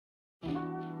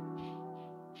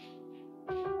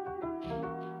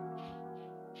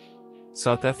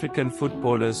South African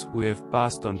footballers who have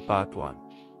passed on Part 1.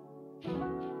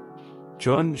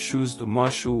 John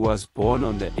Moshoeu was born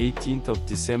on the 18th of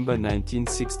December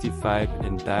 1965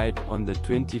 and died on the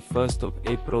 21st of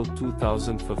April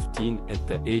 2015 at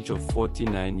the age of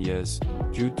 49 years,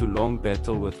 due to long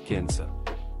battle with cancer.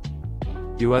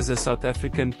 He was a South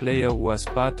African player who was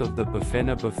part of the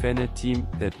Bafana team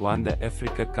that won the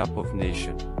Africa Cup of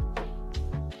Nations.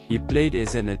 He played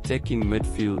as an attacking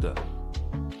midfielder.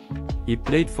 He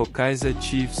played for Kaizer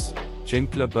Chiefs,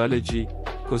 Ntwagae,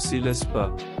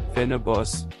 Kosilaspa,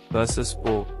 Fenerbahce,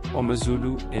 Bursaspor,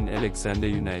 Omazulu and Alexander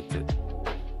United.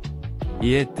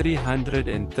 He had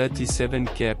 337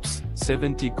 caps,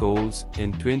 70 goals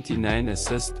and 29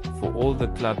 assists for all the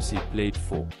clubs he played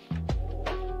for.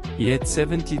 He had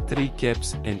 73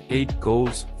 caps and 8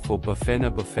 goals for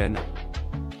Bafana.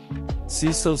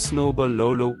 Cecil Snowabile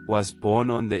Lolo was born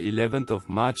on the 11th of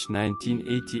March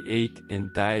 1988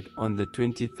 and died on the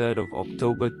 23rd of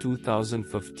October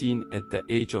 2015 at the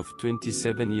age of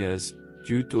 27 years,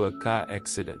 due to a car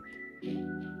accident.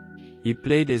 He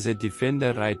played as a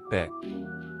defender right back.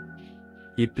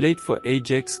 He played for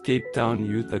Ajax Cape Town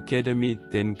Youth Academy,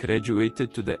 then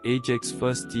graduated to the Ajax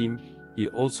first team. He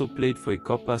also played for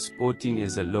Ikopa Sporting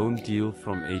as a loan deal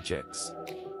from Ajax.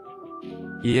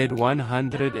 He had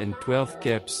 112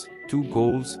 caps, 2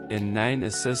 goals and 9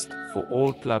 assists for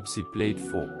all clubs he played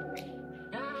for.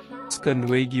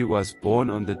 Ntwagae was born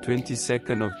on the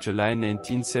 22nd of July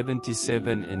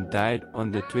 1977 and died on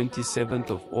the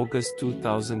 27th of August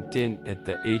 2010 at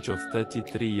the age of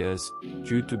 33 years,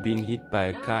 due to being hit by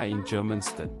a car in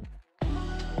Germiston.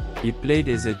 He played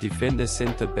as a defender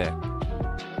centre-back.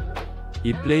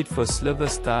 He played for Silver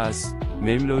Stars,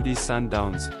 Mamelodi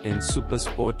Sundowns and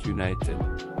SuperSport United.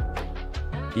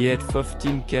 He had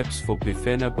 15 caps for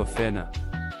Bafana.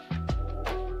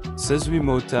 Sizwe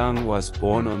Motaung was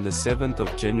born on the 7th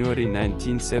of January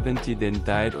 1970, then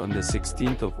died on the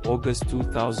 16th of August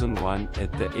 2001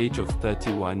 at the age of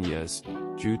 31 years,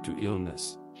 due to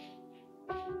illness.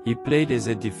 He played as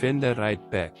a defender right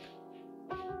back.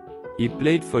 He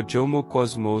played for Jomo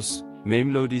Cosmos,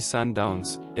 Mamelodi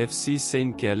Sundowns, FC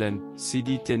St. Gallen,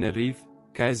 CD Tenerife,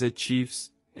 Kaizer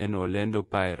Chiefs, and Orlando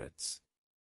Pirates.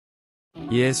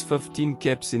 He has 15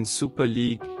 caps in Super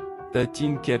League,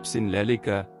 13 caps in La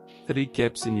Liga, 3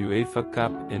 caps in UEFA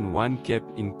Cup and 1 cap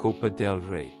in Copa del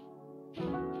Rey.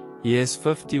 He has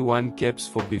 51 caps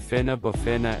for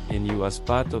Bafana and he was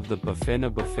part of the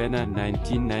Bafana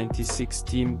 1996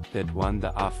 team that won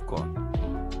the AFCON.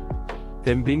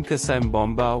 Thembinkosi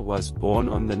Mbamba was born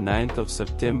on the 9th of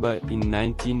September in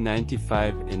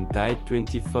 1995 and died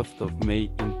 25th of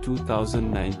May in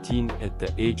 2019 at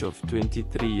the age of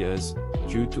 23 years,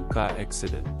 due to car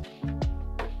accident.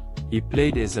 He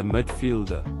played as a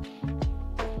midfielder.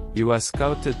 He was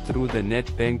scouted through the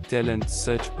Nedbank Talent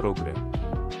Search program.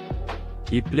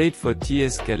 He played for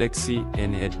TS Galaxy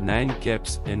and had 9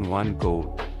 caps and 1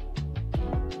 goal.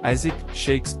 Isaac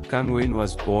Shakes Kungwane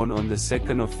was born on the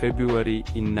 2nd of February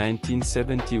in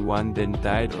 1971, then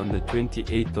died on the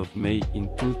 28th of May in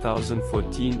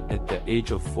 2014 at the age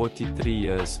of 43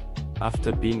 years,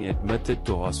 after being admitted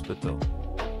to hospital.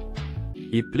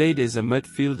 He played as a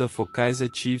midfielder for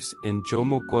Kaizer Chiefs and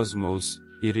Jomo Cosmos.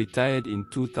 He retired in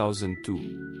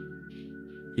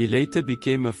 2002. He later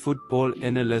became a football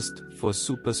analyst for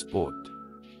SuperSport.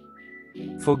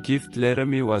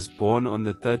 Leremi was born on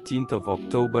the 13th of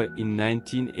October in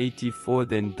 1984,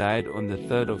 then died on the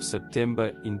 3rd of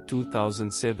September in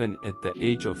 2007 at the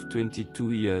age of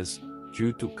 22 years,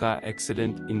 due to car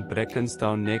accident in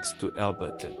Brackenstown next to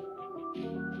Alberton.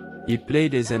 He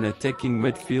played as an attacking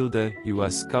midfielder. He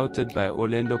was scouted by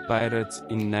Orlando Pirates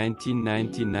in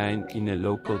 1999 in a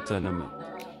local tournament.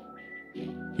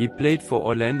 He played for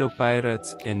Orlando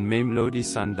Pirates and Mamelodi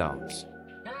Sundowns.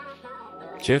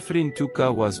 Ntuka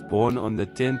was born on the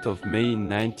 10th of May in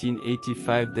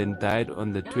 1985, then died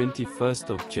on the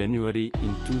 21st of January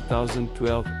in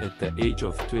 2012 at the age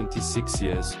of 26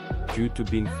 years, due to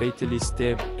being fatally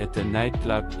stabbed at a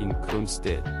nightclub in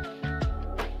Kroonstad.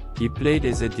 He played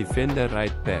as a defender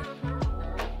right back.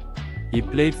 He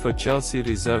played for Chelsea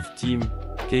reserve team,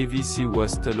 KVC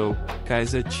Westerlo,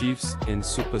 Kaizer Chiefs and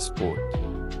SuperSport.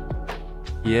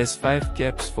 He has 5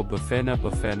 caps for Bafana.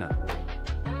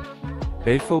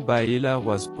 Bafo Biyela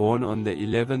was born on the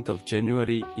 11th of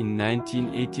January in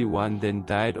 1981, then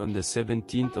died on the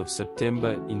 17th of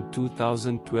September in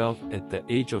 2012 at the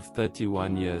age of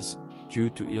 31 years,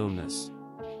 due to illness.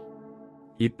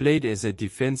 He played as a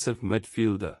defensive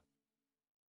midfielder.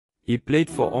 He played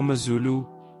for Omazulu,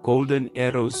 Golden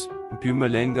Arrows,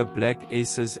 Mpumalanga Black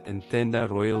Aces and Tenda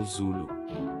Royal Zulu.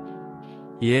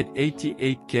 He had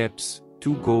 88 caps,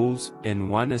 2 goals and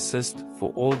 1 assist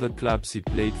for all the clubs he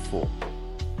played for.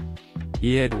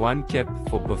 He had 1 cap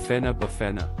for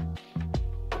Bafana.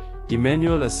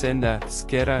 Emmanuel Asanda,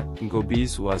 Scara,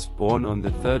 Ngobese was born on the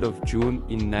 3rd of June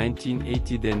in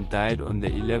 1980, then died on the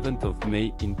 11th of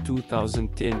May in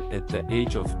 2010 at the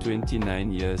age of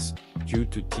 29 years, due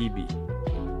to TB.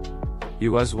 He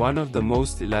was one of the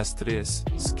most illustrious,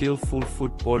 skillful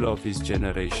footballer of his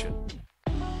generation.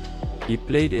 He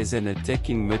played as an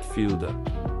attacking midfielder.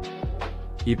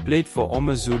 He played for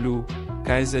AmaZulu,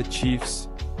 Kaizer Chiefs,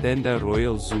 Thunder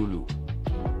Royal Zulu.